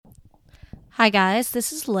Hi, guys.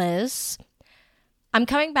 This is Liz. I'm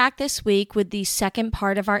coming back this week with the second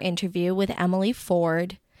part of our interview with Emily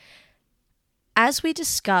Ford. As we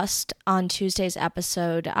discussed on Tuesday's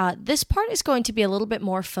episode, this part is going to be a little bit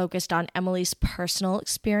more focused on Emily's personal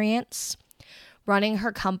experience running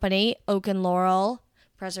her company, Oak and Laurel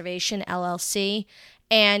Preservation LLC,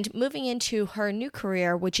 and moving into her new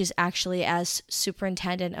career, which is actually as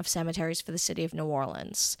superintendent of cemeteries for the city of New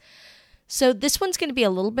Orleans. So this one's going to be a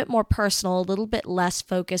little bit more personal, a little bit less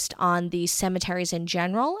focused on the cemeteries in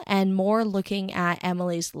general, and more looking at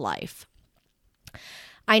Emily's life.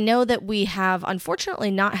 I know that we have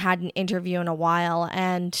unfortunately not had an interview in a while,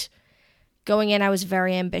 and going in I was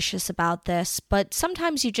very ambitious about this, but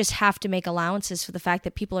sometimes you just have to make allowances for the fact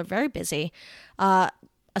that people are very busy,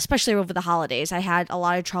 especially over the holidays. I had a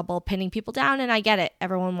lot of trouble pinning people down, and I get it.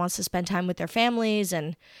 Everyone wants to spend time with their families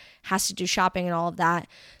and has to do shopping and all of that.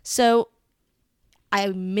 So I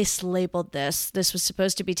mislabeled this. This was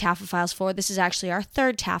supposed to be Taffa Files 4. This is actually our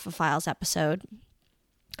third Taffa Files episode.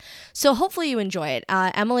 So hopefully you enjoy it.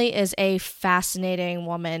 Emily is a fascinating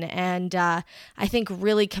woman and I think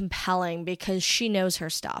really compelling because she knows her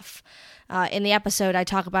stuff. In the episode, I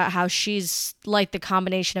talk about how she's like the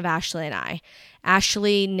combination of Ashley and I.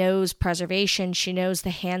 Ashley knows preservation. She knows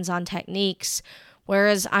the hands-on techniques,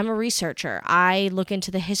 whereas I'm a researcher. I look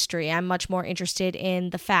into the history. I'm much more interested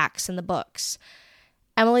in the facts and the books.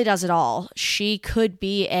 Emily does it all. She could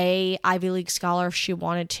be a Ivy League scholar if she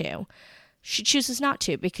wanted to. She chooses not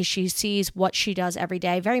to because she sees what she does every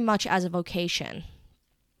day very much as a vocation.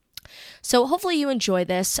 So hopefully you enjoy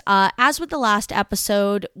this. As with the last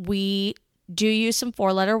episode, we do use some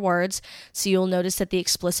four-letter words, so you'll notice that the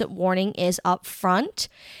explicit warning is up front.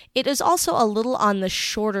 It is also a little on the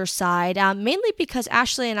shorter side, mainly because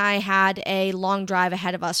Ashley and I had a long drive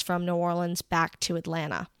ahead of us from New Orleans back to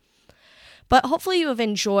Atlanta. But hopefully you have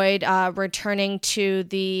enjoyed returning to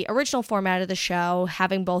the original format of the show,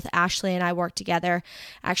 having both Ashley and I work together.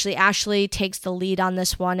 Actually, Ashley takes the lead on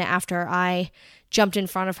this one after I jumped in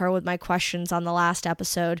front of her with my questions on the last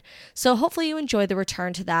episode. So hopefully you enjoy the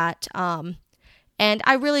return to that. And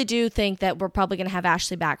I really do think that we're probably going to have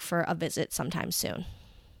Ashley back for a visit sometime soon.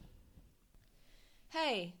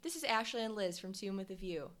 Hey, this is Ashley and Liz from Tune with a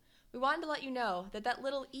View. We wanted to let you know that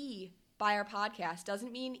little E by our podcast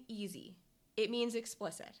doesn't mean easy. It means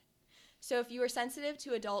explicit. So if you are sensitive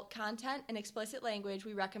to adult content and explicit language,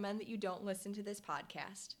 we recommend that you don't listen to this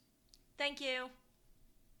podcast. Thank you.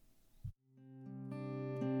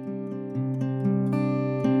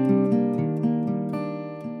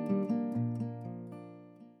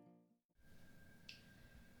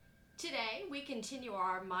 Today, we continue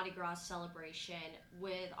our Mardi Gras celebration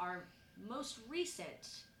with our most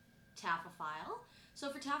recent Taffa File. So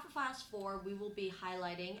for Taffa Files 4, we will be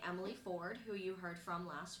highlighting Emily Ford, who you heard from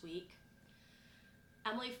last week.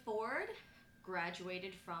 Emily Ford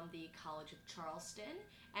graduated from the College of Charleston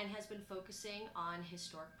and has been focusing on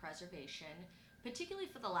historic preservation, particularly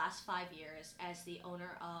for the last 5 years as the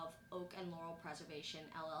owner of Oak and Laurel Preservation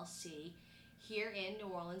LLC here in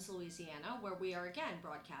New Orleans, Louisiana, where we are again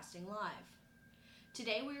broadcasting live.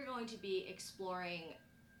 Today we are going to be exploring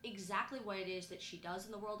exactly what it is that she does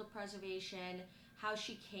in the world of preservation, how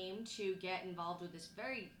she came to get involved with this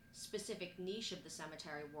very specific niche of the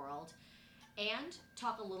cemetery world, and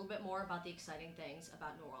talk a little bit more about the exciting things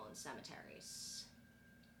about New Orleans cemeteries.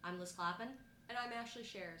 I'm Liz Clappin. And I'm Ashley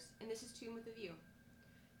Shares, and this is Tune with a View.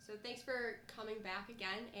 So thanks for coming back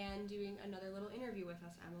again and doing another little interview with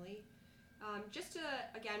us, Emily. Just to,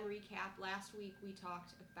 again, recap, last week we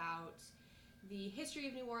talked about the history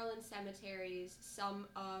of New Orleans cemeteries, some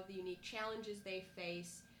of the unique challenges they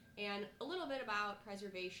face, and a little bit about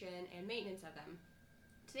preservation and maintenance of them.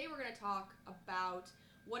 Today we're going to talk about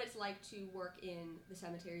what it's like to work in the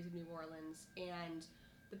cemeteries of New Orleans and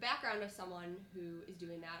the background of someone who is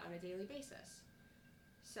doing that on a daily basis.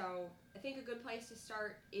 So I think a good place to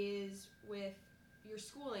start is with your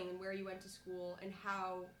schooling and where you went to school and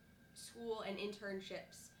how school and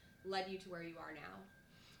internships led you to where you are now.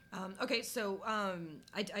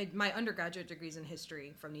 I my undergraduate degree is in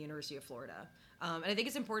history from the University of Florida. And I think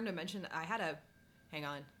it's important to mention I had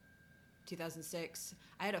 2006,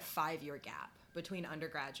 I had a 5-year gap between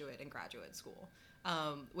undergraduate and graduate school.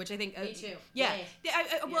 Which I think... Me too. Yeah.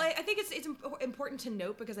 I think it's important to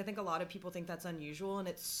note because I think a lot of people think that's unusual, and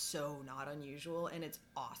it's so not unusual, and it's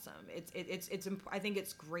awesome. I think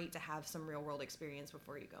it's great to have some real-world experience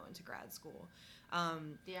before you go into grad school.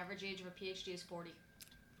 The average age of a PhD is 40.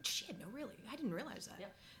 Shit, no, really? I didn't realize that.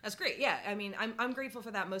 Yep. That's great. Yeah, I mean, I'm grateful for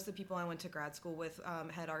that. Most of the people I went to grad school with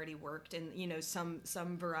had already worked in,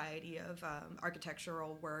 some variety of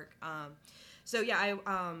architectural work.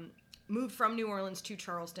 moved from New Orleans to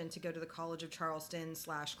Charleston to go to the College of Charleston /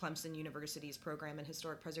 Clemson University's program in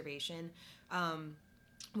historic preservation,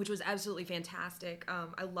 which was absolutely fantastic.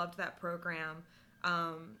 I loved that program.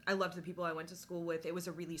 I loved the people I went to school with. It was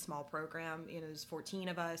a really small program. You know, there's 14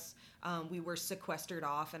 of us. We were sequestered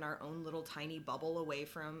off in our own little tiny bubble away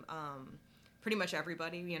from pretty much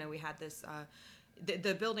everybody. You know, we had this.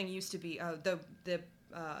 The building used to be the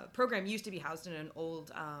program used to be housed in an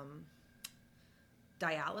old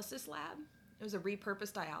dialysis lab. It was a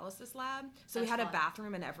repurposed dialysis lab. So we had a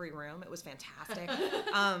bathroom in every room. It was fantastic.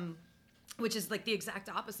 Which is like the exact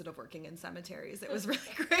opposite of working in cemeteries. It was really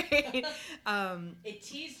great. It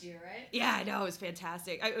teased you, right? Yeah, I know. It was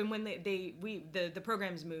fantastic. And when the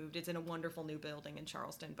programs moved, it's in a wonderful new building in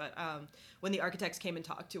Charleston. But when the architects came and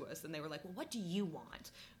talked to us, and they were like, "Well, what do you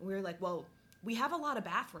want?" And we were like, "Well, we have a lot of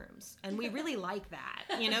bathrooms, and we really like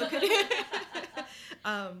that, you know."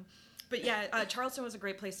 But yeah, Charleston was a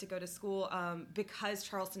great place to go to school because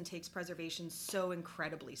Charleston takes preservation so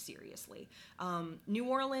incredibly seriously. New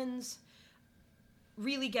Orleans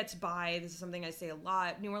really gets by. This is something I say a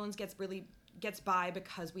lot. New Orleans gets by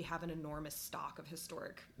because we have an enormous stock of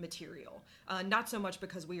historic material. Not so much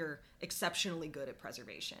because we are exceptionally good at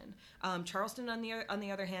preservation. Charleston, on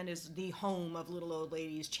the other hand, is the home of little old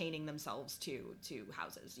ladies chaining themselves to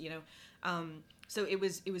houses. You know, so it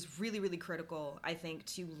was really, really critical, I think,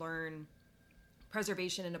 to learn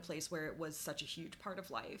preservation in a place where it was such a huge part of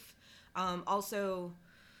life. Also,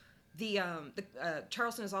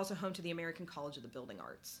 Charleston is also home to the American College of the Building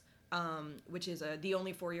Arts, which is the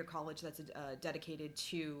only 4-year college that's dedicated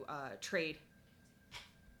to trade.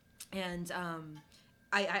 And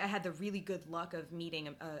I had the really good luck of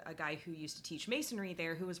meeting a guy who used to teach masonry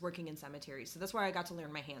there, who was working in cemeteries. So that's where I got to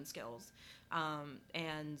learn my hand skills.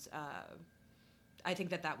 I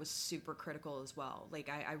think that was super critical as well. Like,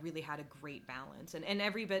 I really had a great balance. And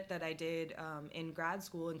every bit that I did in grad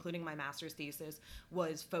school, including my master's thesis,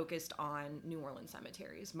 was focused on New Orleans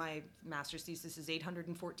cemeteries. My master's thesis is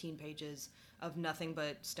 814 pages of nothing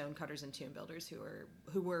but stonecutters and tomb builders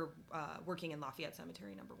who were working in Lafayette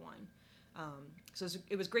Cemetery No. 1. So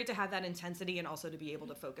it was great to have that intensity and also to be able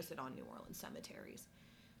to focus it on New Orleans cemeteries.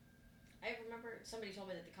 I remember somebody told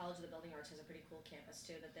me that the College of the Building Arts has a pretty cool campus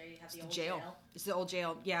too. That they have the old jail. It's the old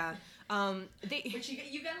jail, yeah. Which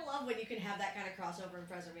you gotta love when you can have that kind of crossover in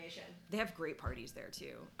preservation. They have great parties there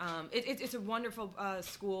too. It's a wonderful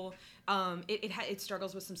school. It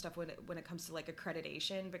struggles with some stuff when it comes to like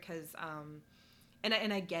accreditation because.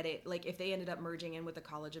 And I get it. Like, if they ended up merging in with the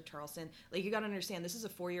College of Charleston, like, you got to understand, this is a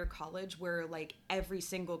 4-year college where, like, every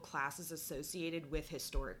single class is associated with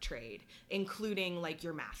historic trade, including, like,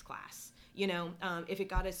 your math class. You know, if it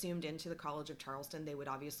got assumed into the College of Charleston, they would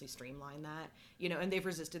obviously streamline that, you know, and they've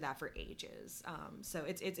resisted that for ages. So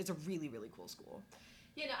it's a really, really cool school.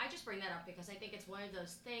 You know, I just bring that up because I think it's one of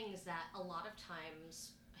those things that a lot of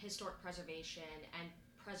times historic preservation and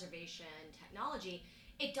preservation technology,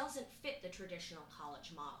 it doesn't fit the traditional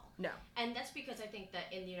college model. No. And that's because I think that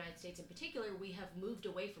in the United States in particular, we have moved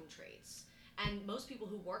away from trades. And most people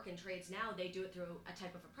who work in trades now, they do it through a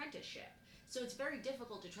type of apprenticeship. So it's very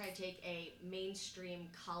difficult to try to take a mainstream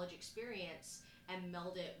college experience and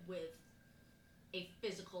meld it with a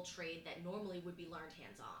physical trade that normally would be learned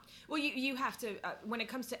hands-on. Well, you have to, when it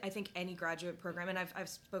comes to, I think, any graduate program, and I've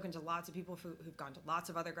spoken to lots of people who've gone to lots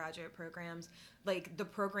of other graduate programs, like, the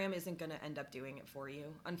program isn't going to end up doing it for you,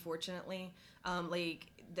 unfortunately.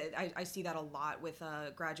 I see that a lot with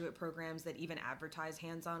graduate programs that even advertise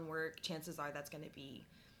hands-on work. Chances are that's going to be,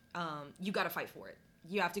 you got to fight for it.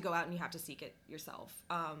 You have to go out and you have to seek it yourself.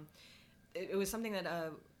 It was something that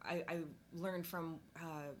I learned from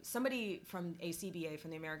somebody from ACBA, from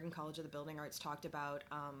the American College of the Building Arts, talked about.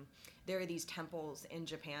 There are these temples in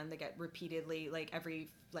Japan that get repeatedly, like every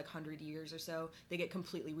 100 years or so, they get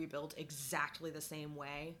completely rebuilt exactly the same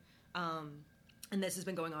way. And this has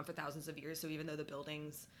been going on for thousands of years. So even though the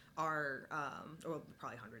buildings are, or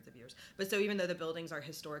probably hundreds of years, but so even though the buildings are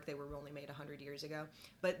historic, they were only made 100 years ago.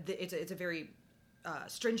 But it's a very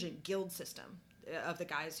stringent guild system of the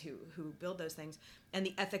guys who build those things, and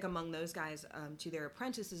the ethic among those guys to their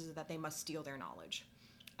apprentices is that they must steal their knowledge.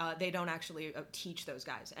 They don't actually teach those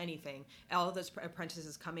guys anything. All of those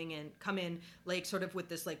apprentices come in like sort of with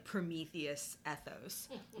this like Prometheus ethos,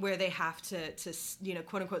 where they have to you know,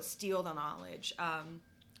 quote unquote steal the knowledge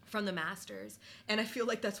from the masters. And I feel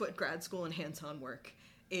like that's what grad school and hands-on work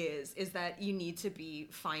is that you need to be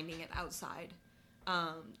finding it outside.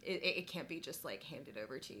 It can't be just like handed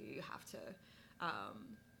over to you. You have to.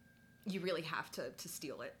 You really have to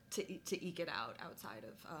steal it to eke it out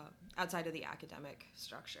outside of the academic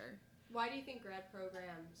structure. Why do you think grad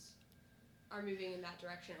programs are moving in that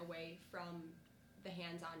direction away from the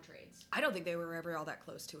hands-on trades. I don't think they were ever all that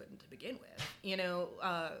close to it to begin with.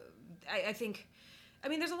 I think,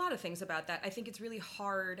 there's a lot of things about that. I think it's really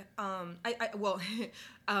hard.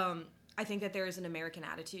 I think that there is an American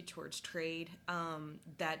attitude towards trade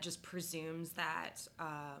that just presumes that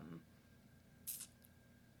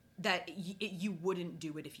you wouldn't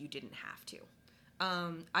do it if you didn't have to.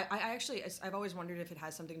 I've always wondered if it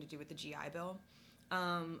has something to do with the GI Bill,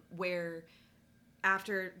 where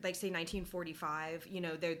after, like, say 1945,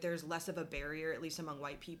 there's less of a barrier, at least among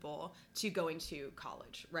white people, to going to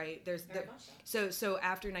college, right? So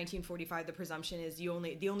after 1945, the presumption is the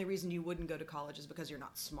only reason you wouldn't go to college is because you're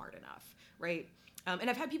not smart enough, right? And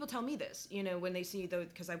I've had people tell me this, when they see,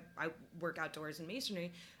 because I work outdoors in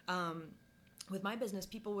masonry, with my business,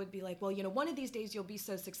 people would be like, well, one of these days you'll be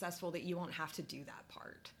so successful that you won't have to do that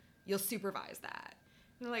part. You'll supervise that.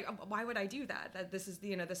 And they're like, oh, why would I do that? That this is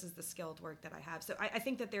the skilled work that I have. So I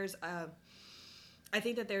think that there's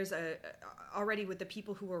already with the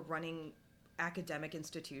people who are running academic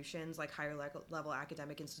institutions, like higher level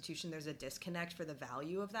academic institution, there's a disconnect for the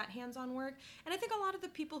value of that hands-on work. And I think a lot of the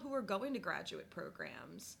people who are going to graduate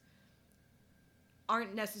programs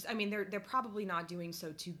aren't necessarily, they're probably not doing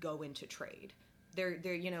so to go into trade. They're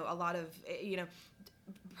a lot of,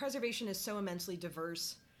 preservation is so immensely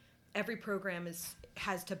diverse. Every program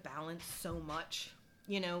has to balance so much,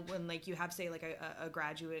 when, like, you have, say, like a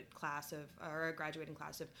graduating class of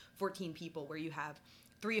 14 people, where you have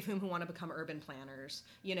 3 of whom who want to become urban planners,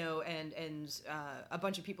 and a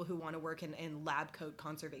bunch of people who want to work in lab coat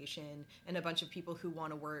conservation, and a bunch of people who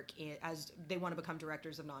want to work as they want to become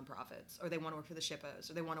directors of nonprofits, or they want to work for the SHPAs,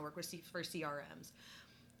 or they want to work for CRMs.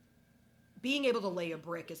 Being able to lay a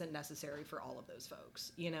brick isn't necessary for all of those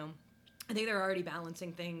folks, I think they're already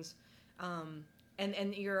balancing things, and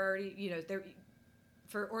you're already, they're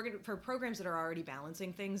for programs that are already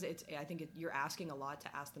balancing things. You're asking a lot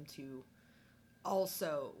to ask them to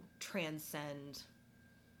also transcend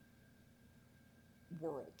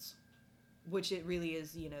worlds, which it really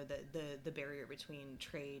is, the barrier between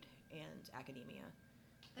trade and academia.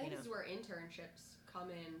 I think this is where internships come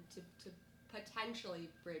in to potentially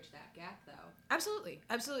bridge that gap, though. Absolutely.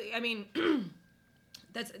 That's the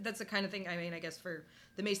kind of thing. I guess for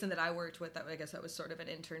the Mason that I worked with, that was sort of an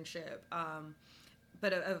internship.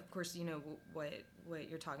 But of course, what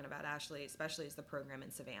you're talking about, Ashley, especially is the program in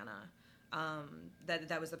Savannah.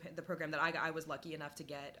 That was the program that I was lucky enough to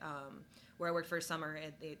get, where I worked for a summer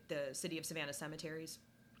at the City of Savannah Cemeteries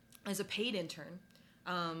as a paid intern,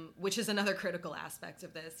 which is another critical aspect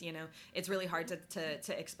of this. It's really hard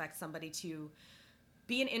to expect somebody to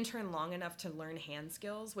be an intern long enough to learn hand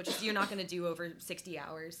skills, which you're not going to do over 60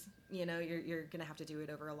 hours. You're going to have to do it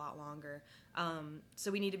over a lot longer.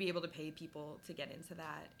 So we need to be able to pay people to get into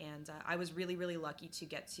that. And I was really, really lucky to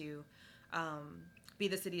get to be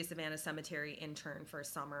the City of Savannah Cemetery intern for a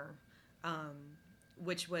summer,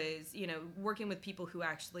 which was, working with people who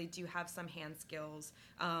actually do have some hand skills,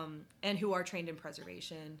 and who are trained in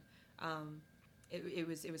preservation.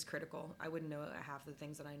 It was critical. I wouldn't know half the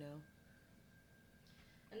things that I know.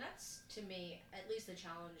 And that's, to me, at least the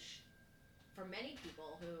challenge for many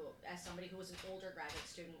people who, as somebody who was an older graduate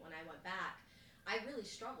student when I went back, I really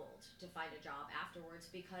struggled to find a job afterwards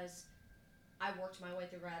because I worked my way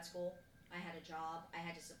through grad school. I had a job. I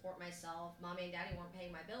had to support myself. Mommy and Daddy weren't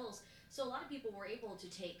paying my bills. So a lot of people were able to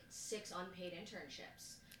take 6 unpaid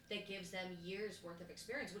internships that gives them years worth of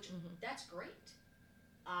experience, which that's great.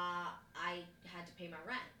 I had to pay my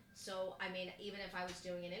rent. So, even if I was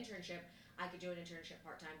doing an internship, I could do an internship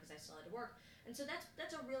part-time because I still had to work. And so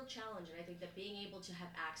that's a real challenge. And I think that being able to have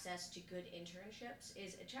access to good internships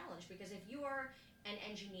is a challenge, because if you are an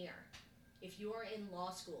engineer, if you are in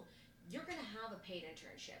law school, you're going to have a paid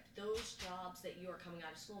internship. Those jobs that you are coming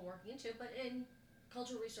out of school and working into, but in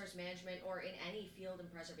cultural resource management or in any field in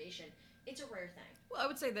preservation, it's a rare thing. Well, I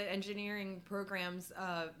would say that engineering programs,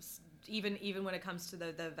 even when it comes to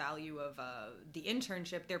the value of the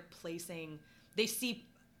internship, they see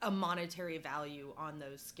a monetary value on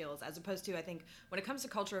those skills, as opposed to, I think, when it comes to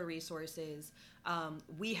cultural resources,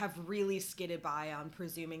 we have really skidded by on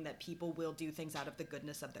presuming that people will do things out of the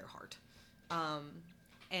goodness of their heart.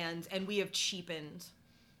 And we have cheapened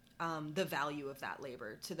the value of that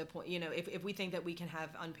labor to the point, if we think that we can have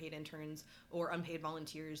unpaid interns or unpaid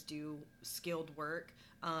volunteers do skilled work,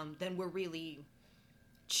 then we're really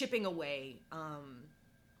chipping away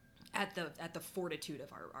at the fortitude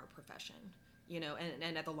of our profession,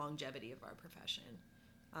 and at the longevity of our profession.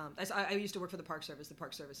 I used to work for the Park Service. The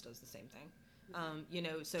Park Service does the same thing.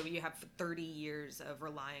 So you have 30 years of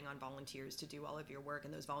relying on volunteers to do all of your work,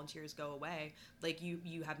 and those volunteers go away. Like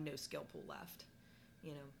you have no skill pool left,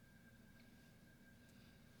 Damn.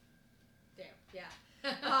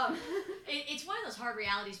 Yeah. It's one of those hard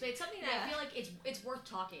realities, but it's something that I feel like it's worth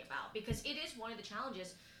talking about, because it is one of the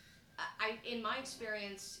challenges. In my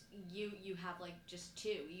experience, you have like just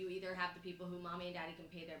two. You either have the people who mommy and daddy can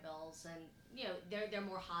pay their bills, and they're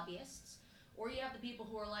more hobbyists, or you have the people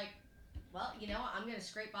who are like, well, I'm going to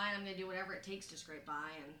scrape by and I'm going to do whatever it takes to scrape by.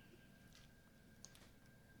 And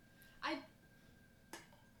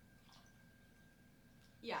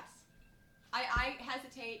I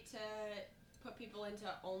hesitate to put people into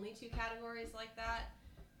only two categories like that.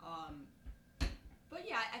 But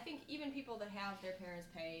yeah, I think even people that have their parents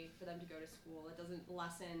pay for them to go to school, it doesn't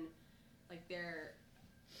lessen like their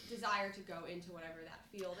desire to go into whatever that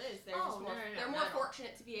field is. They're they're more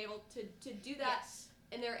fortunate to be able to do that,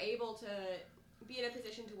 and they're able to be in a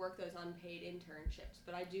position to work those unpaid internships.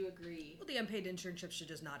 But I do agree. Well, the unpaid internships should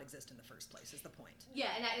just not exist in the first place, is the point. Yeah,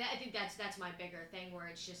 and I think that's my bigger thing, where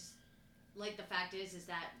it's just like the fact is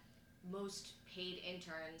that most paid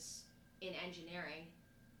interns in engineering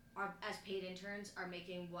as paid interns are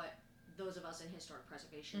making what those of us in historic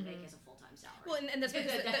preservation make as a full-time salary. Well, and that's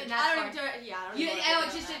because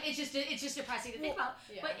it's just depressing to think about.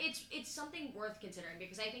 Yeah. But it's something worth considering,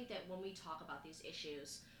 because I think that when we talk about these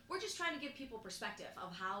issues, we're just trying to give people perspective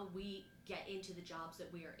of how we get into the jobs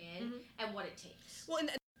that we are in and what it takes. Well,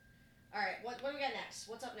 all right, what do we got next?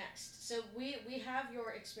 What's up next? So we have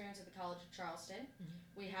your experience at the College of Charleston.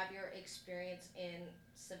 We have your experience in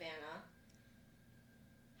Savannah.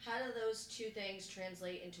 How do those two things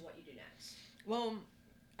translate into what you do next? Well,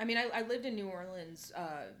 I mean, I lived in New Orleans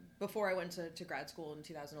before I went to grad school in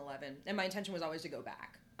 2011, and my intention was always to go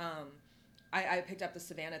back. I picked up the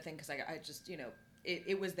Savannah thing because I just,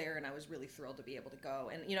 it was there, and I was really thrilled to be able to go.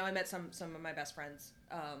 And, I met some of my best friends.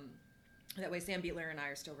 That way, Sam Beatler and I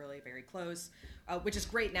are still really very close, which is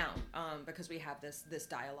great now because we have this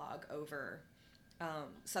dialogue over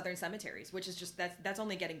Southern cemeteries, which is just that's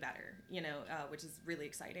only getting better, which is really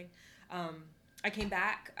exciting. I came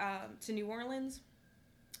back to New Orleans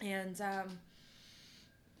and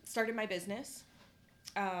started my business,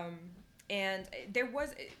 and there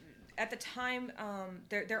was at the time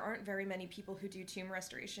there aren't very many people who do tomb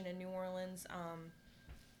restoration in New Orleans,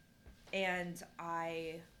 and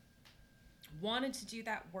I wanted to do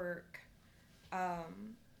that work.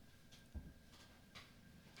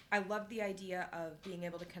 I loved the idea of being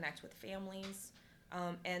able to connect with families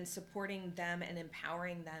and supporting them and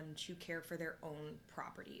empowering them to care for their own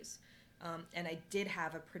properties. And I did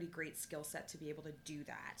have a pretty great skill set to be able to do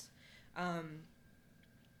that.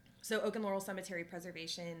 So Oak and Laurel Cemetery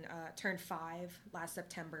Preservation turned 5 last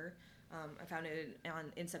September. I founded it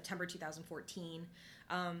in September 2014.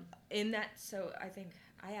 So I think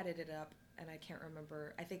I added it up, and I can't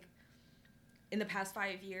remember. I think in the past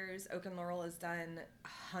 5 years, Oak and Laurel has done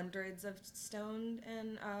hundreds of stone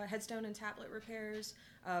and headstone and tablet repairs,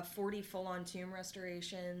 40 full-on tomb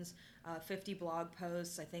restorations, 50 blog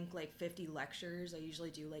posts, I think like 50 lectures. I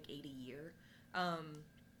usually do like 8 a year.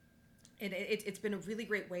 It's been a really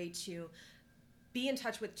great way to be in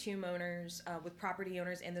touch with tomb owners, with property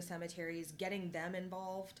owners in the cemeteries, getting them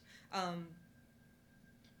involved.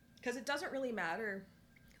 Because it doesn't really matter.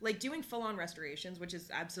 Like doing full-on restorations, which is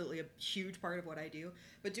absolutely a huge part of what I do,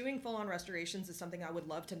 but doing full-on restorations is something I would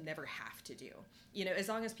love to never have to do. As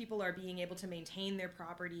long as people are being able to maintain their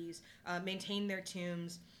properties, maintain their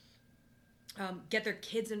tombs, get their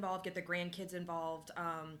kids involved, get their grandkids involved,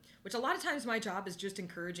 which a lot of times my job is just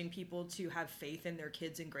encouraging people to have faith in their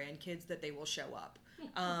kids and grandkids that they will show up,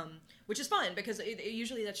 which is fun because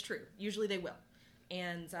usually that's true. Usually they will.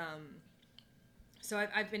 And so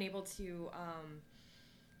I've been able to...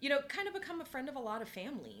 kind of become a friend of a lot of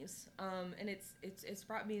families, and it's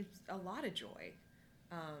brought me a lot of joy.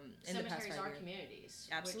 In the past 5 years. Cemeteries are communities.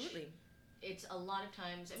 Absolutely. It's a lot of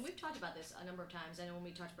times, and we've talked about this a number of times. I know when we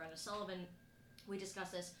talked to Brenda Sullivan, we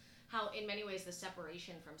discussed this, how in many ways the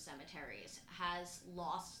separation from cemeteries has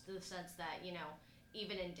lost the sense that,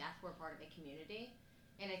 even in death we're part of a community.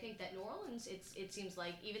 And I think that New Orleans, it seems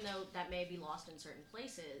like, even though that may be lost in certain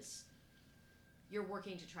places, you're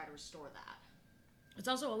working to try to restore that. It's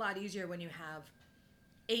also a lot easier when you have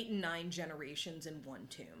 8 and 9 generations in one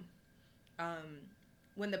tomb.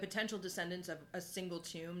 When the potential descendants of a single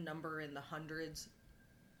tomb number in the hundreds,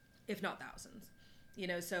 if not thousands.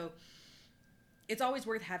 So it's always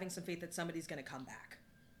worth having some faith that somebody's going to come back.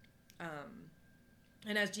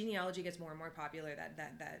 And as genealogy gets more and more popular,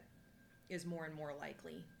 that is more and more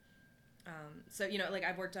likely. So, like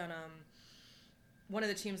I've worked on one of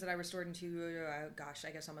the tombs that I restored into,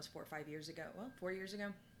 I guess almost 4 or 5 years ago. Well, 4 years ago.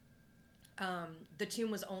 The tomb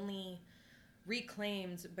was only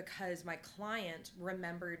reclaimed because my client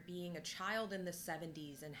remembered being a child in the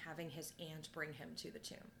 70s and having his aunt bring him to the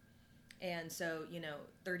tomb. And so,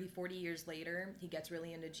 30, 40 years later, he gets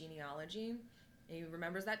really into genealogy. And he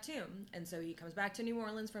remembers that tomb. And so he comes back to New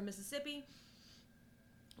Orleans from Mississippi,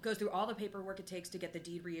 goes through all the paperwork it takes to get the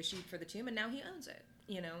deed reissued for the tomb, and now he owns it,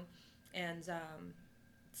 And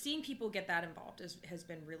seeing people get that involved has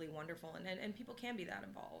been really wonderful. And people can be that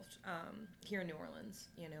involved here in New Orleans,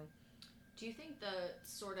 Do you think the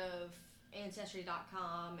sort of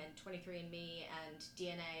Ancestry.com and 23andMe and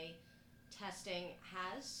DNA testing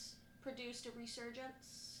has produced a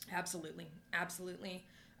resurgence? Absolutely.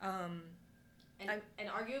 And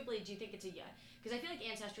arguably, do you think it's because I feel like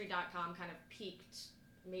Ancestry.com kind of peaked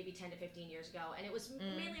maybe 10 to 15 years ago, and it was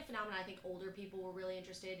mainly a phenomenon. I think older people were really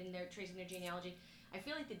interested in tracing their genealogy. I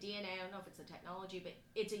feel like the DNA, I don't know if it's the technology, but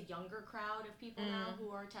it's a younger crowd of people now who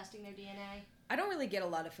are testing their DNA. I don't really get a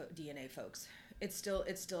lot of DNA folks. It's still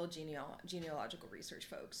genealogical research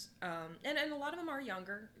folks, and a lot of them are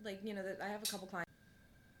younger. Like I have a couple clients.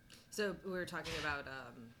 So we were talking about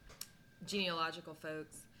genealogical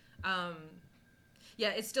folks.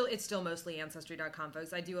 Yeah, it's still mostly Ancestry.com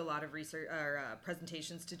folks. I do a lot of research or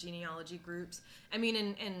presentations to genealogy groups. I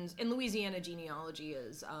mean, in Louisiana, genealogy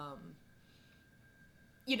is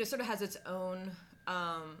sort of has its own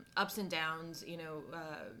ups and downs.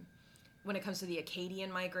 When it comes to the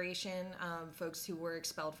Acadian migration, folks who were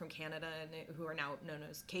expelled from Canada and who are now known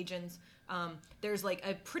as Cajuns, there's like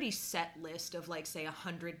a pretty set list of like, say,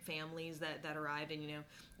 100 families that arrived. And,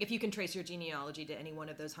 if you can trace your genealogy to any one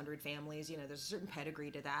of those 100 families, there's a certain pedigree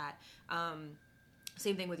to that.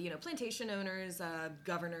 Same thing with, plantation owners,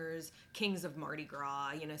 governors, kings of Mardi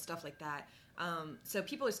Gras, stuff like that. So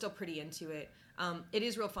people are still pretty into it. It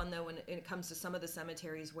is real fun, though, when it comes to some of the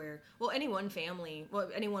cemeteries where, any one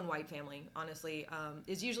white family, honestly,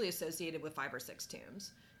 is usually associated with 5 or 6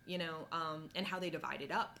 tombs, and how they divide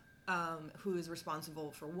it up, who is responsible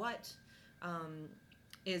for what,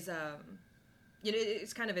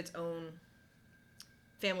 it's kind of its own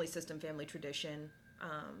family system, family tradition,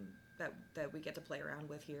 that we get to play around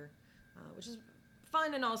with here, which is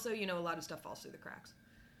fun, and also, a lot of stuff falls through the cracks.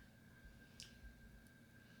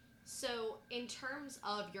 So, in terms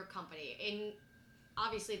of your company,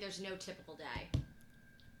 obviously there's no typical day.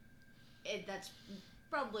 That's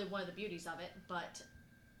probably one of the beauties of it, but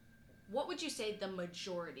what would you say the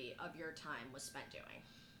majority of your time was spent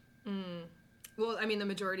doing? Well, I mean, the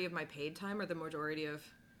majority of my paid time, or the majority of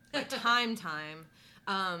my time?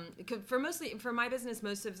 For my business,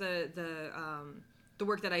 most of the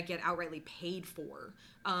work that I get outrightly paid for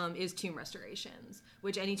is tomb restorations,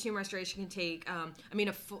 which any tomb restoration can take.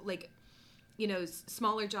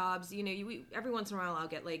 Smaller jobs, every once in a while I'll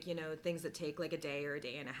get things that take like a day or a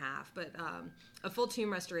day and a half, but a full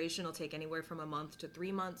tomb restoration will take anywhere from a month to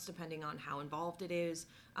 3 months, depending on how involved it is.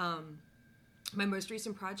 My most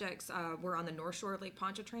recent projects were on the North Shore of Lake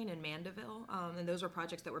Pontchartrain in Mandeville, and those were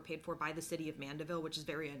projects that were paid for by the city of Mandeville, which is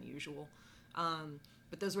very unusual.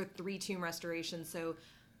 But those were 3 tomb restorations, so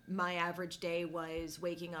my average day was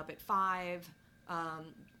waking up at 5,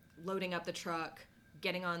 loading up the truck,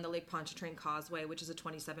 getting on the Lake Pontchartrain Causeway, which is a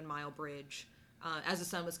 27-mile bridge, as the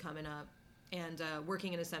sun was coming up, and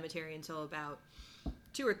working in a cemetery until about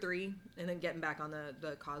 2 or 3, and then getting back on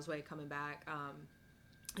the causeway, coming back.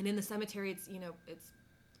 And in the cemetery, it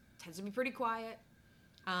tends to be pretty quiet.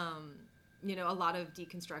 A lot of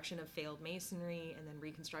deconstruction of failed masonry and then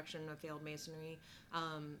reconstruction of failed masonry.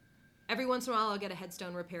 Every once in a while, I'll get a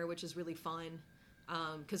headstone repair, which is really fun,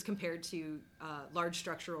 because compared to large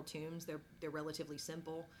structural tombs, they're relatively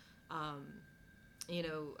simple.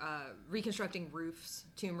 Reconstructing roofs,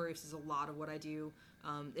 tomb roofs, is a lot of what I do.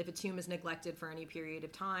 If a tomb is neglected for any period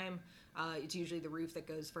of time, it's usually the roof that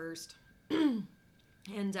goes first.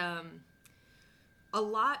 And a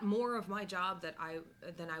lot more of my job than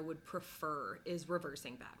I would prefer is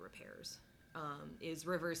reversing bad repairs. Is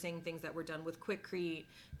reversing things that were done with Quikrete,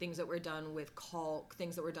 things that were done with caulk,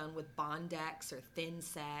 things that were done with Bondex or thin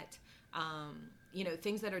set,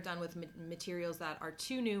 things that are done with materials that are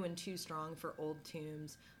too new and too strong for old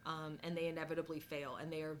tombs, and they inevitably fail,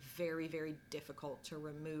 and they are very, very difficult to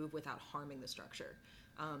remove without harming the structure.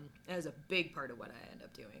 That is a big part of what I end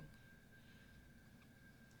up doing.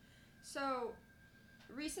 So,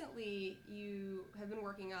 recently you have been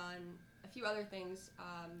working on a few other things,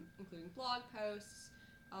 including blog posts,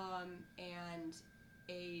 and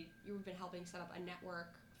you've been helping set up a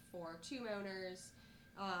network for tomb owners.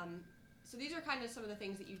 So these are kind of some of the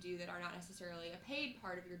things that you do that are not necessarily a paid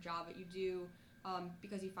part of your job, but you do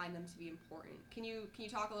because you find them to be important. Can you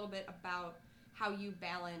talk a little bit about how you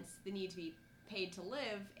balance the need to be paid to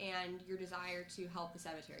live and your desire to help the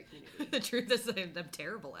cemetery community? The truth is I'm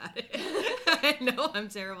terrible at it. I know I'm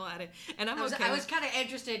terrible at it, and I was kind of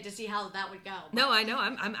interested to see how that would go. But... No, I know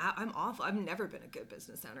I'm awful. I've never been a good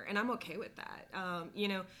business owner, and I'm okay with that.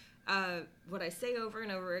 What I say over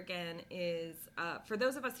and over again is, for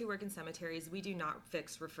those of us who work in cemeteries, we do not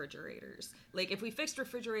fix refrigerators. Like, if we fixed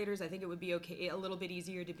refrigerators, I think it would be okay, a little bit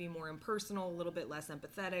easier to be more impersonal, a little bit less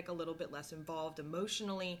empathetic, a little bit less involved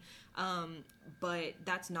emotionally. But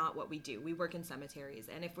that's not what we do. We work in cemeteries,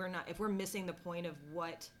 and if we're missing the point of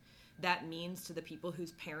what that means to the people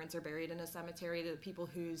whose parents are buried in a cemetery, to the people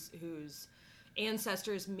whose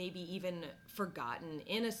ancestors maybe even forgotten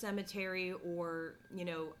in a cemetery, or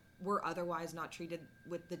were otherwise not treated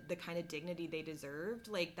with the kind of dignity they deserved,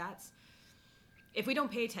 like, that's, if we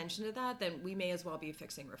don't pay attention to that, then we may as well be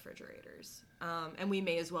fixing refrigerators, and we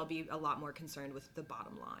may as well be a lot more concerned with the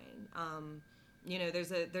bottom line.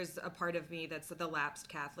 There's a part of me that's the lapsed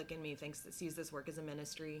Catholic in me sees this work as a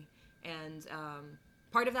ministry, and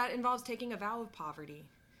part of that involves taking a vow of poverty.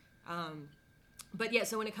 But yeah,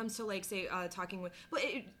 so when it comes to, like, say, talking with,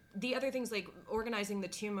 the other things like organizing the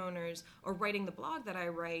tomb owners or writing the blog that I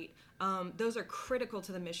write, those are critical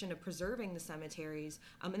to the mission of preserving the cemeteries,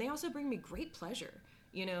 and they also bring me great pleasure.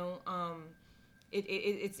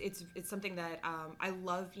 It's something that I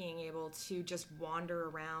love being able to just wander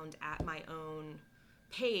around at my own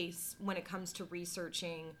pace when it comes to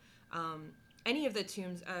researching any of the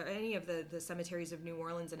tombs, any of the cemeteries of New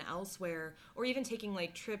Orleans and elsewhere, or even taking,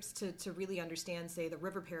 like, trips to really understand, say, the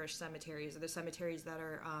River Parish cemeteries, or the cemeteries that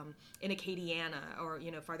are in Acadiana, or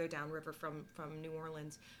farther downriver from New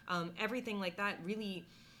Orleans. Everything like that really,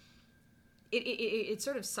 it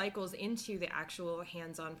sort of cycles into the actual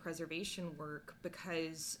hands-on preservation work,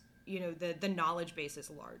 because the knowledge base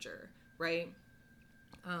is larger, right?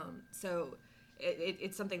 So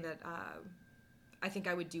it's something that I think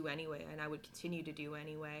I would do anyway, and I would continue to do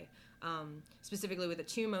anyway. Specifically with the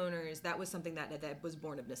tomb owners, that was something that was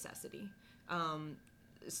born of necessity.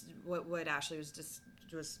 What Ashley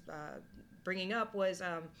was bringing up was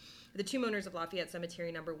the Tomb Owners of Lafayette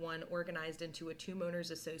Cemetery No. 1 organized into a Tomb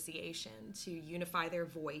Owners Association to unify their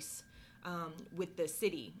voice with the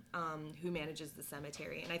city who manages the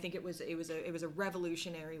cemetery. And I think it was a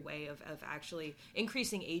revolutionary way of actually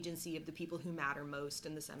increasing agency of the people who matter most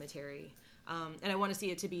in the cemetery. And I want to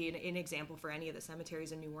see it to be an example for any of the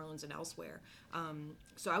cemeteries in New Orleans and elsewhere.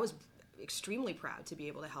 So I was extremely proud to be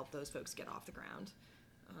able to help those folks get off the ground.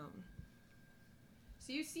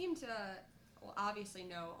 So you seem to, obviously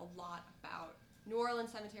know a lot about New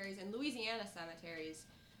Orleans cemeteries and Louisiana cemeteries.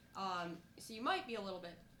 So you might be a little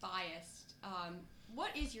bit biased.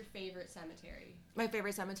 What is your favorite cemetery? My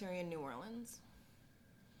favorite cemetery in New Orleans?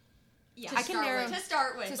 Yeah, to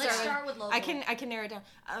start with. Let's start with local. I can narrow it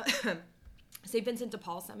down. St. Vincent de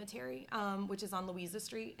Paul Cemetery, which is on Louisa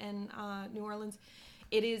Street in New Orleans.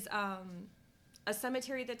 It is a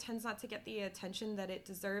cemetery that tends not to get the attention that it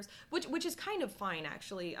deserves, which is kind of fine,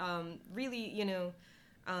 actually. Really,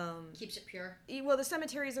 keeps it pure. Well, the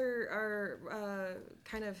cemeteries are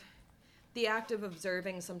kind of, the act of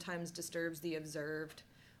observing sometimes disturbs the observed.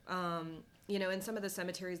 And some of the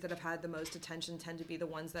cemeteries that have had the most attention tend to be the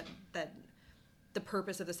ones that the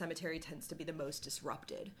purpose of the cemetery tends to be the most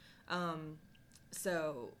disrupted.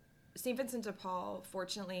 So St. Vincent de Paul,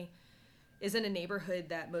 fortunately, is in a neighborhood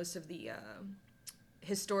that most of the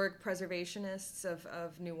historic preservationists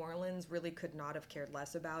of New Orleans really could not have cared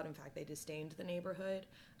less about. In fact, they disdained the neighborhood.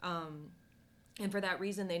 And for that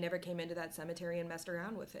reason, they never came into that cemetery and messed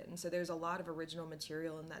around with it. And so there's a lot of original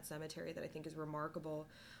material in that cemetery that I think is remarkable.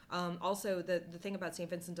 Also, the thing about St.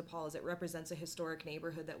 Vincent de Paul is it represents a historic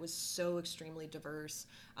neighborhood that was so extremely diverse.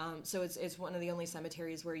 So it's one of the only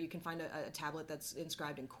cemeteries where you can find a tablet that's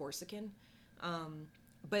inscribed in Corsican.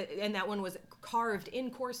 And that one was carved in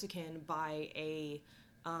Corsican by a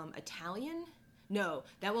Italian. No,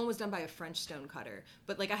 that one was done by a French stonecutter.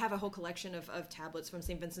 But, like, I have a whole collection of tablets from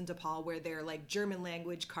St. Vincent de Paul where they're, like, German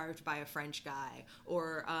language carved by a French guy,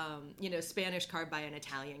 or, Spanish carved by an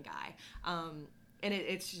Italian guy. And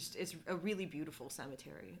it's a really beautiful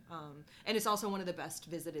cemetery. And it's also one of the best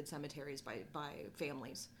visited cemeteries by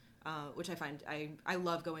families, which I find, I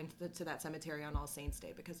love going to that cemetery on All Saints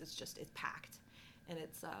Day because it's packed. And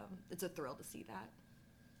it's a thrill to see that.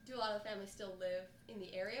 Do a lot of the families still live in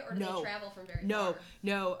the area, or do they travel from very far?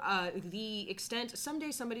 No. The extent, someday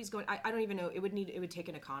somebody's going, I don't even know, it would take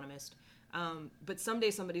an economist. But someday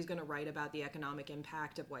somebody's going to write about the economic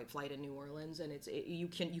impact of white flight in New Orleans, and you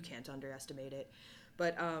can't underestimate it.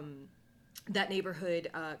 But that neighborhood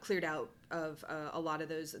cleared out of a lot of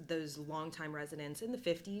those longtime residents in the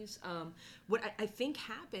 50s. What I think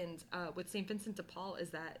happened with St. Vincent de Paul is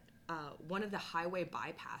that one of the highway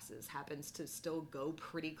bypasses happens to still go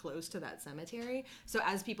pretty close to that cemetery. So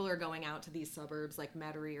as people are going out to these suburbs like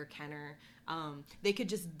Metairie or Kenner, they could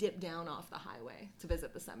just dip down off the highway to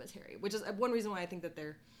visit the cemetery, which is one reason why I think that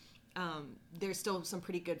there's still some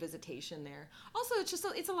pretty good visitation there. Also,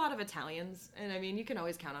 it's a lot of Italians, and I mean, you can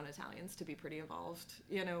always count on Italians to be pretty involved,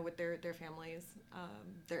 with their families,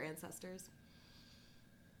 their ancestors.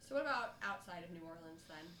 So what about outside of New Orleans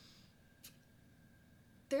then?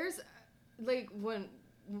 There's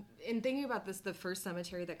in thinking about this, the first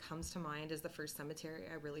cemetery that comes to mind is the first cemetery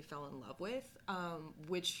I really fell in love with,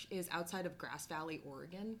 which is outside of Grass Valley,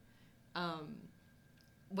 Oregon.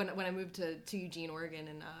 When I moved to Eugene, Oregon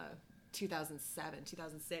in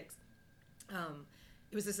 2006,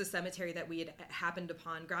 it was just a cemetery that we had happened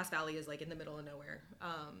upon. Grass Valley is like in the middle of nowhere,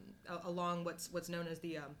 along what's known as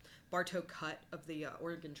the Bartow Cut of the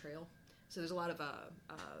Oregon Trail. So there's a lot of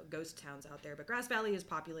ghost towns out there, but Grass Valley is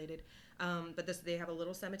populated. But they have a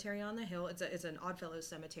little cemetery on the hill. It's an Oddfellows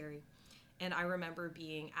cemetery, and I remember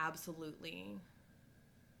being absolutely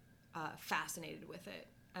fascinated with it.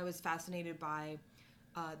 I was fascinated by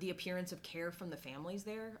the appearance of care from the families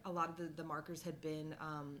there. A lot of the markers had been,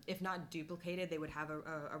 if not duplicated, they would have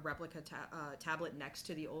a replica tablet next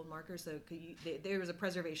to the old markers, so there was a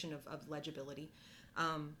preservation of legibility.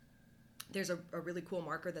 There's a really cool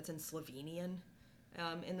marker that's in Slovenian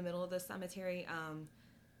in the middle of the cemetery.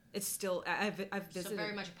 It's still, I've visited. So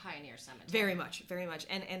very much a pioneer cemetery. Very much.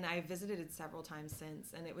 And I visited it several times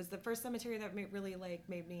since, and it was the first cemetery that really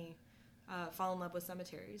made me fall in love with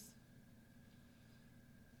cemeteries.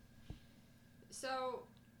 So,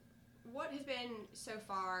 what has been so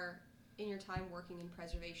far in your time working in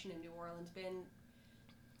preservation in New Orleans been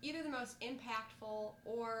either the most impactful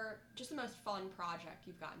or just the most fun project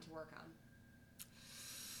you've gotten to work on?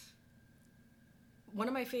 One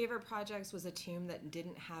of my favorite projects was a tomb that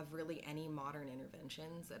didn't have really any modern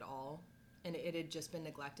interventions at all, and it had just been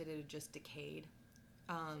neglected. It had just decayed.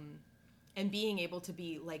 And being able to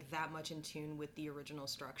be like that much in tune with the original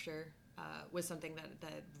structure was something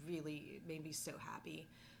that really made me so happy.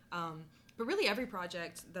 But really every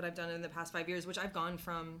project that I've done in the past 5 years, which I've gone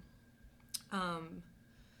from,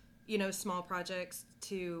 small projects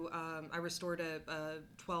to, I restored a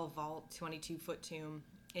 12 vault, 22-foot tomb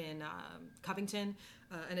in Covington,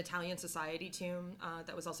 an Italian society tomb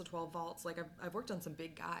that was also 12 vaults. Like I've worked on some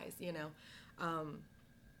big guys,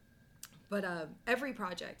 But every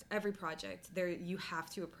project, there you have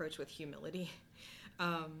to approach with humility,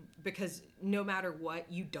 because no matter what,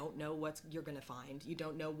 you don't know what you're going to find. You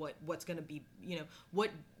don't know what's going to be, what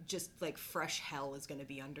just like fresh hell is going to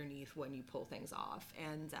be underneath when you pull things off.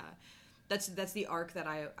 And that's the arc that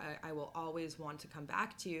I will always want to come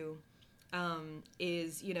back to.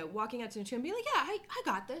 Is walking out to a tomb and being like, yeah, I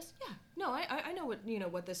got this. Yeah, no, I know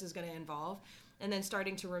what this is going to involve. And then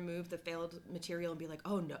starting to remove the failed material and be like,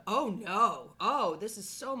 oh, this is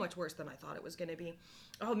so much worse than I thought it was going to be.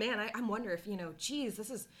 Oh man, I'm wonder if, geez,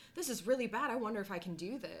 this is really bad. I wonder if I can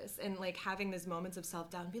do this. And like having these moments of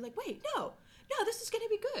self-doubt and be like, wait, no, this is going to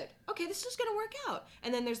be good. Okay, this is going to work out.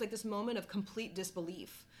 And then there's like this moment of complete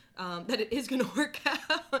disbelief that it is going to work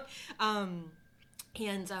out. And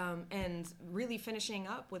really finishing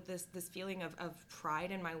up with this feeling of pride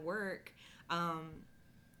in my work.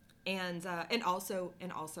 And also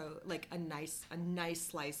like a nice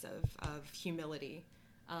slice of humility,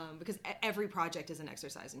 because every project is an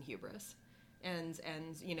exercise in hubris, and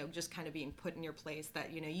just kind of being put in your place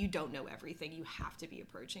that you don't know everything. You have to be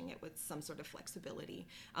approaching it with some sort of flexibility,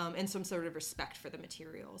 and some sort of respect for the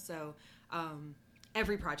material. So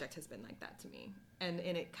every project has been like that to me, and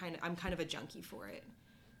I'm kind of a junkie for it,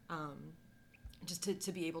 just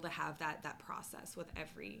to be able to have that process with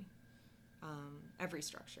every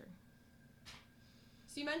structure.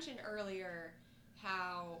 So you mentioned earlier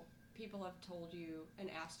how people have told you and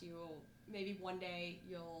asked you, well, maybe one day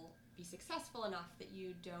you'll be successful enough that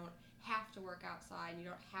you don't have to work outside, you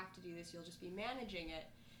don't have to do this, you'll just be managing it.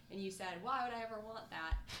 And you said, why would I ever want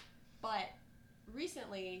that? But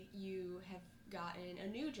recently you have gotten a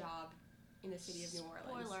new job in the city of New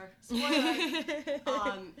Orleans.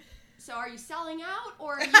 Spoiler. So are you selling out,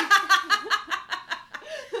 or are you...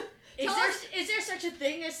 Is there such a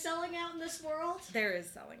thing as selling out in this world? There is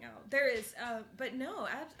selling out. There is, but no,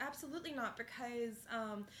 absolutely not, because,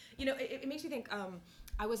 it makes me think,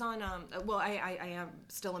 I was on, I am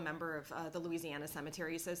still a member of the Louisiana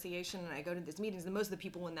Cemetery Association, and I go to these meetings, and most of the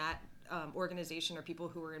people in that organization are people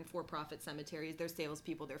who are in for-profit cemeteries. They're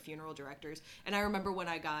salespeople, they're funeral directors. And I remember when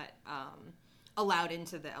I got allowed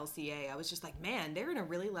into the LCA, I was just like, man, they're gonna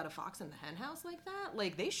really let a fox in the hen house like that?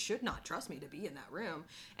 Like, they should not trust me to be in that room.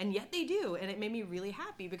 And yet they do, and it made me really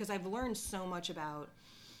happy because I've learned so much about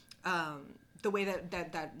the way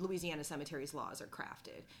that Louisiana cemeteries laws are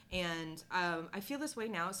crafted. And I feel this way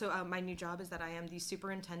now. So my new job is that I am the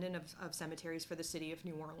superintendent of cemeteries for the city of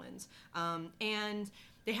New Orleans. And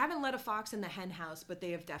they haven't let a fox in the hen house, but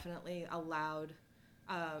they have definitely allowed,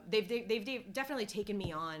 they've definitely taken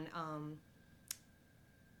me on.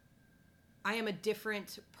 I am a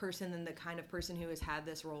different person than the kind of person who has had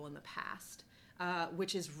this role in the past.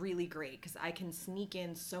 Which is really great because I can sneak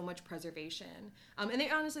in so much preservation. And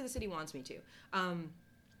honestly, the city wants me to.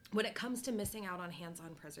 When it comes to missing out on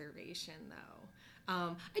hands-on preservation, though,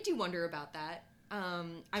 I do wonder about that.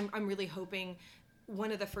 I'm really hoping.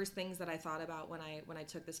 One of the first things that I thought about when I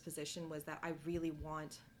took this position was that I really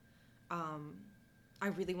want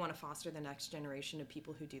to foster the next generation of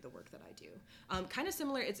people who do the work that I do. Kind of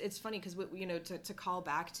similar. It's funny because to call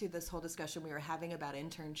back to this whole discussion we were having about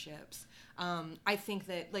internships. I think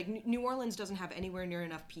that like New Orleans doesn't have anywhere near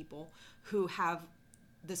enough people who have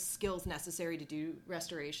the skills necessary to do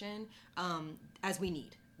restoration as we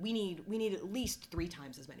need. We need at least 3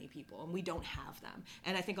 times as many people, and we don't have them.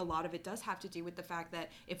 And I think a lot of it does have to do with the fact that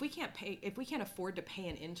if we can't afford to pay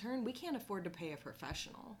an intern, we can't afford to pay a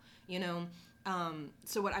professional.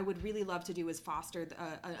 So what I would really love to do is foster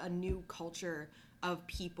a new culture of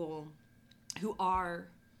people who are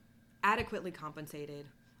adequately compensated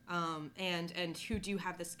and who do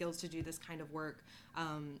have the skills to do this kind of work.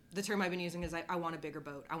 The term I've been using is I want a bigger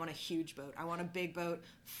boat. I want a huge boat. I want a big boat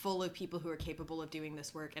full of people who are capable of doing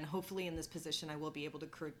this work. And hopefully in this position, I will be able to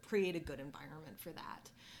create a good environment for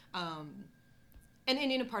that.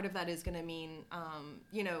 And part of that is going to mean,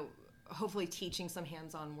 hopefully teaching some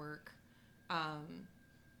hands-on work.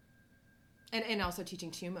 And also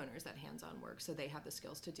teaching tomb owners that hands-on work so they have the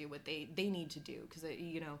skills to do what they need to do. Because,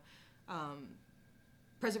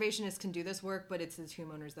 preservationists can do this work, but it's the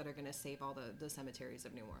tomb owners that are going to save all the cemeteries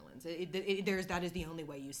of New Orleans. That is the only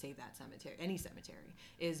way you save that cemetery, any cemetery,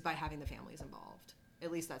 is by having the families involved.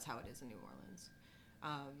 At least that's how it is in New Orleans.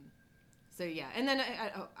 So yeah, and then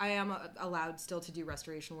I am allowed still to do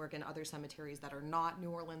restoration work in other cemeteries that are not New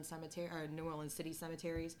Orleans New Orleans City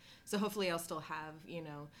cemeteries. So hopefully I'll still have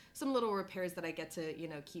some little repairs that I get to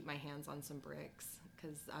keep my hands on some bricks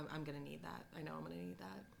because I'm gonna need that. I know I'm gonna need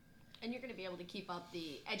that. And you're gonna be able to keep up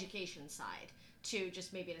the education side too,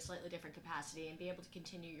 just maybe in a slightly different capacity, and be able to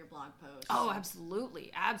continue your blog posts. Oh,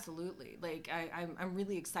 absolutely. Like I'm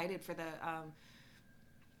really excited for the.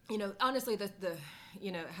 Honestly, the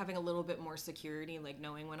having a little bit more security, like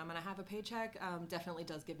knowing when I'm going to have a paycheck, definitely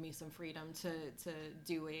does give me some freedom to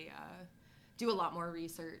do a lot more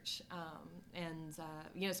research and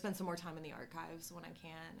spend some more time in the archives when I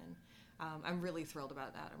can. And I'm really thrilled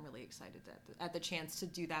about that. I'm really excited at the chance to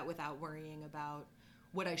do that without worrying about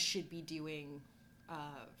what I should be doing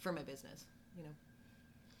for my business.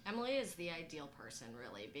 Emily is the ideal person,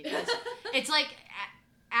 really, because it's like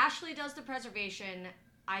Ashley does the preservation.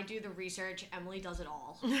 I do the research. Emily does it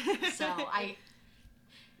all. So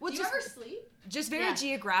do you ever sleep? Just very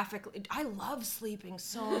geographically. I love sleeping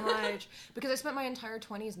so much because I spent my entire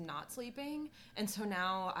 20s not sleeping, and so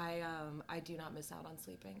now I do not miss out on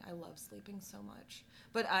sleeping. I love sleeping so much.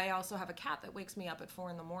 But I also have a cat that wakes me up at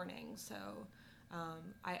 4 a.m, so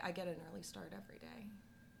I get an early start every day.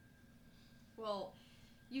 Well,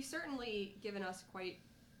 you've certainly given us quite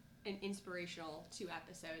an inspirational 2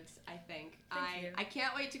 episodes, I think. Thank you. I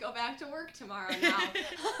can't wait to go back to work tomorrow now.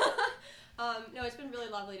 No, it's been really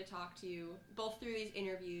lovely to talk to you, both through these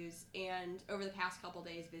interviews and over the past couple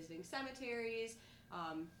days visiting cemeteries,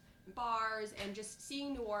 bars, and just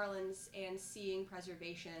seeing New Orleans and seeing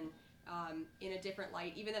preservation in a different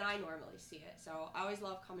light, even than I normally see it. So I always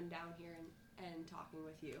love coming down here and talking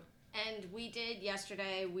with you. And we did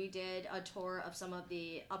a tour of some of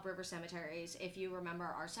the upriver cemeteries. If you remember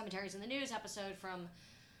our Cemeteries in the News episode from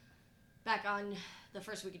back on the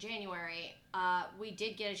first week of January, we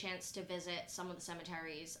did get a chance to visit some of the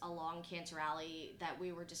cemeteries along Cancer Alley that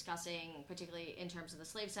we were discussing, particularly in terms of the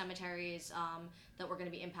slave cemeteries that were going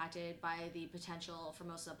to be impacted by the potential for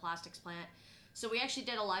most of the plastics plant. So we actually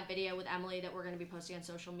did a live video with Emily that we're going to be posting on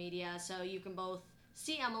social media, so you can both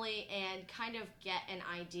see Emily and kind of get an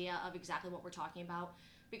idea of exactly what we're talking about,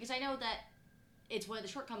 because I know that it's one of the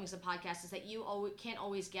shortcomings of podcasts is that you can't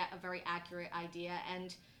always get a very accurate idea,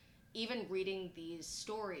 and even reading these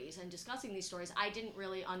stories and discussing these stories, I didn't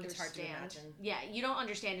really understand. It's hard to imagine. Yeah, you don't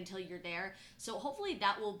understand until you're there. So hopefully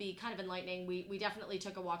that will be kind of enlightening. We definitely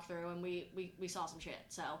took a walk through and we saw some shit.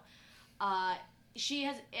 So she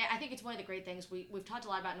has, I think it's one of the great things. We've talked a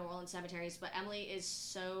lot about New Orleans cemeteries, but Emily is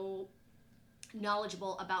so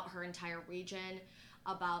knowledgeable about her entire region,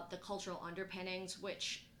 about the cultural underpinnings,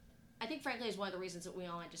 which I think frankly is one of the reasons that we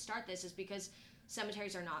all wanted to start this, is because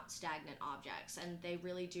cemeteries are not stagnant objects, and they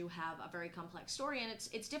really do have a very complex story, and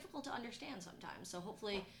it's difficult to understand sometimes. So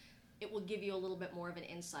hopefully it will give you a little bit more of an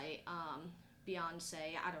insight beyond,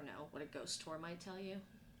 say, I don't know, what a ghost tour might tell you.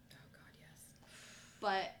 Oh God, yes.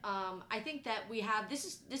 But I think that we have, this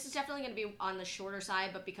is definitely going to be on the shorter side,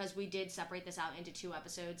 but because we did separate this out into 2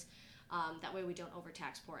 episodes, that way we don't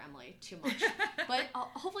overtax poor Emily too much. But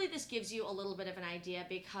hopefully this gives you a little bit of an idea,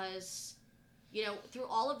 because through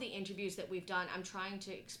all of the interviews that we've done, I'm trying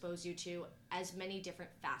to expose you to as many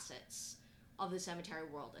different facets of the cemetery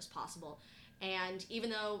world as possible. And even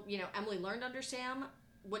though, Emily learned under Sam,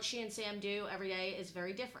 what she and Sam do every day is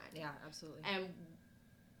very different. Yeah, absolutely. And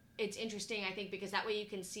it's interesting, I think, because that way you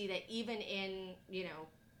can see that even in,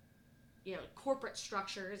 corporate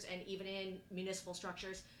structures and even in municipal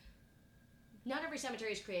structures, not every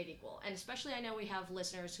cemetery is created equal. And especially, I know we have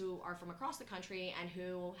listeners who are from across the country and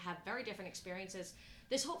who have very different experiences.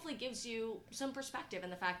 This hopefully gives you some perspective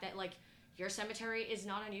in the fact that, your cemetery is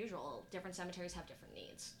not unusual. Different cemeteries have different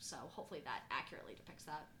needs. So hopefully that accurately depicts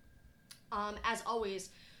that. As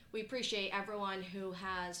always, we appreciate everyone who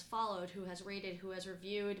has followed, who has rated, who has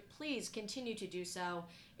reviewed. Please continue to do so.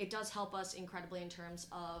 It does help us incredibly in terms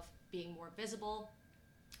of being more visible,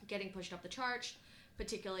 getting pushed up the chart,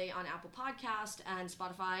 particularly on Apple Podcast and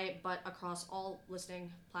Spotify, but across all listening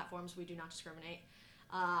platforms, we do not discriminate.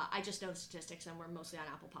 I just know the statistics, and we're mostly on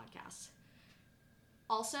Apple Podcasts.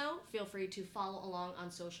 Also, feel free to follow along on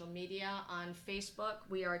social media. On Facebook,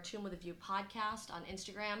 we are Tomb with a View Podcast. On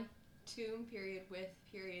Instagram, Tomb,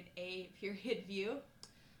 _with_a_view.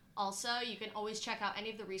 Also, you can always check out any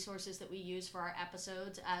of the resources that we use for our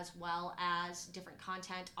episodes, as well as different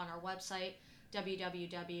content on our website,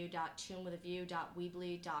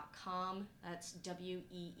 www.tombwithaview.weebly.com. That's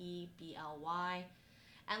WEEBLY.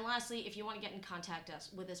 And lastly, if you want to get in contact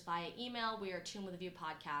with us via email, we are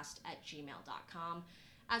tombwithaviewpodcast@gmail.com.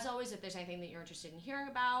 As always, if there's anything that you're interested in hearing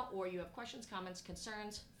about, or you have questions, comments,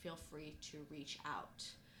 concerns, feel free to reach out.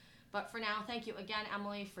 But for now, thank you again,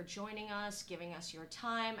 Emily, for joining us, giving us your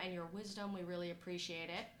time and your wisdom. We really appreciate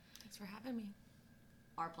it. Thanks for having me.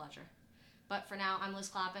 Our pleasure. But for now, I'm Liz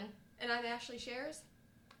Clappin. And I'm Ashley Shares.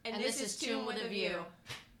 And this is Tomb with a View.